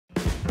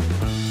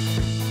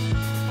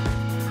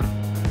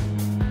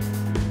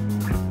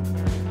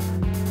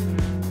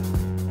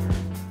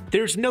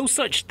There's no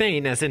such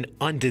thing as an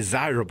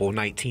undesirable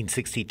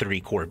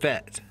 1963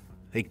 Corvette.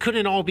 They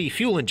couldn't all be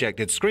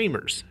fuel-injected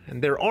screamers,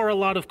 and there are a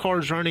lot of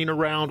cars running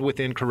around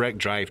with incorrect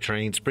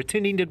drivetrains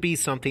pretending to be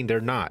something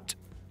they're not.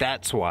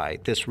 That's why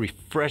this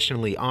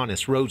refreshingly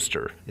honest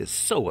roadster is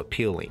so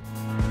appealing.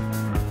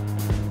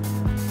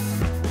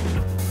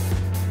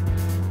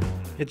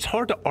 It's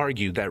hard to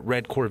argue that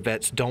red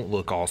Corvettes don't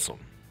look awesome.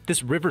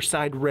 This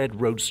Riverside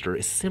Red roadster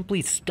is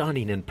simply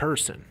stunning in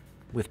person.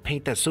 With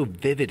paint that's so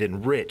vivid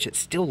and rich, it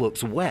still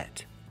looks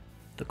wet.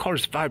 The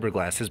car's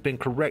fiberglass has been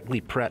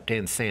correctly prepped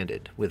and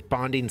sanded, with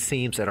bonding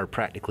seams that are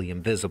practically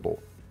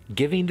invisible,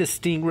 giving the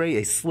Stingray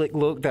a slick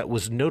look that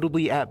was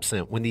notably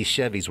absent when these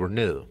Chevys were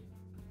new.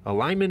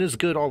 Alignment is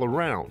good all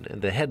around,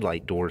 and the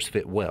headlight doors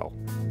fit well.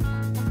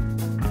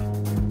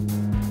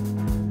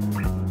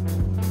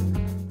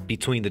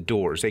 Between the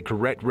doors, a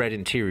correct red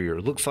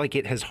interior looks like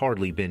it has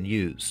hardly been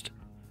used.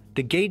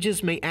 The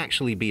gauges may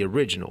actually be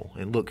original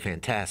and look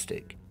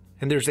fantastic.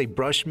 And there's a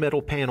brushed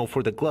metal panel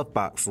for the glove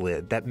box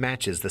lid that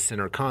matches the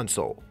center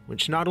console,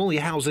 which not only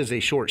houses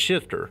a short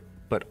shifter,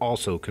 but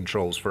also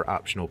controls for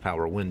optional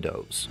power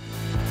windows.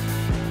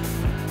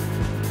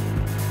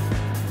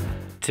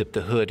 Tip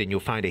the hood and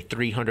you'll find a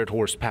 300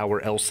 horsepower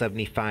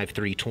L75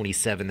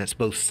 327 that's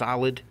both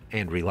solid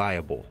and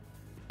reliable.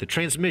 The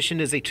transmission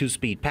is a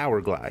 2-speed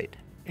Powerglide,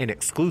 an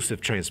exclusive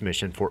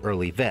transmission for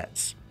early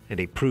Vettes, and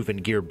a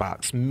proven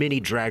gearbox many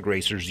drag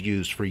racers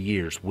used for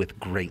years with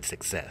great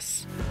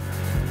success.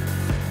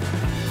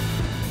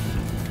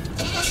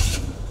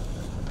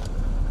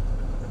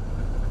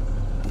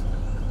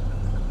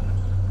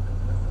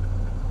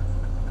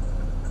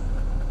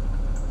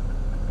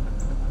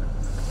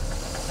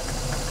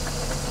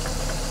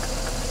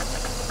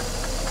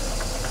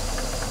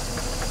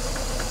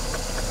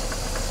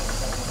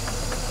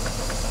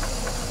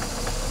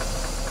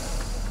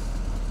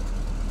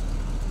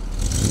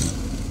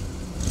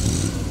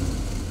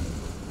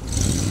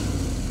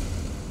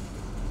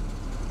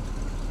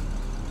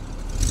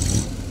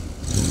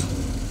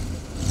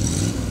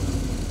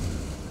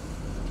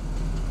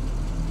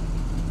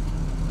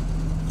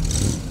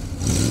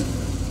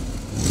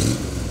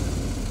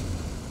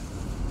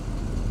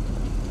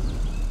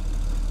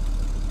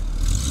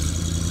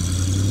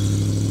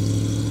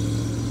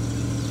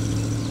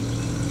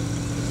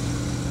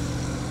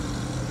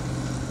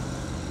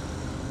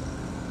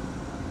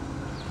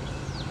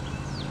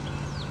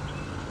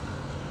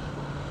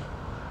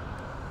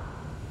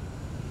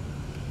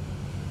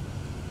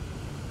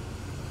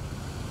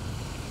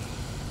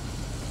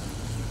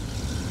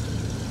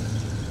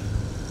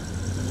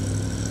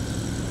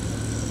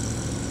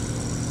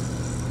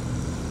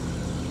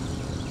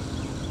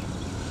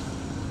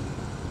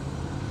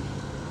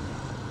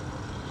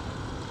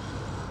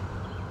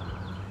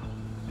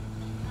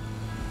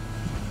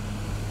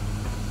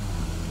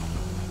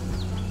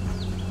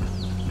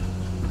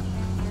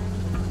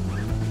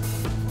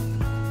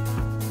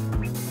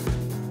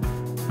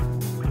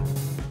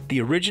 The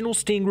original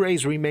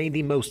Stingrays remain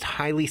the most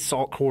highly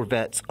sought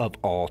Corvettes of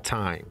all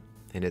time,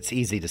 and it's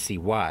easy to see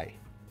why.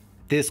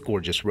 This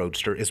gorgeous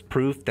roadster is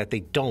proof that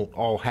they don't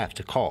all have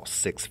to cost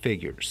 6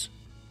 figures.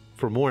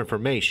 For more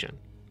information,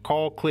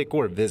 call, click,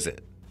 or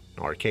visit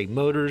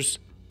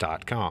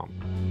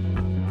arcademotors.com.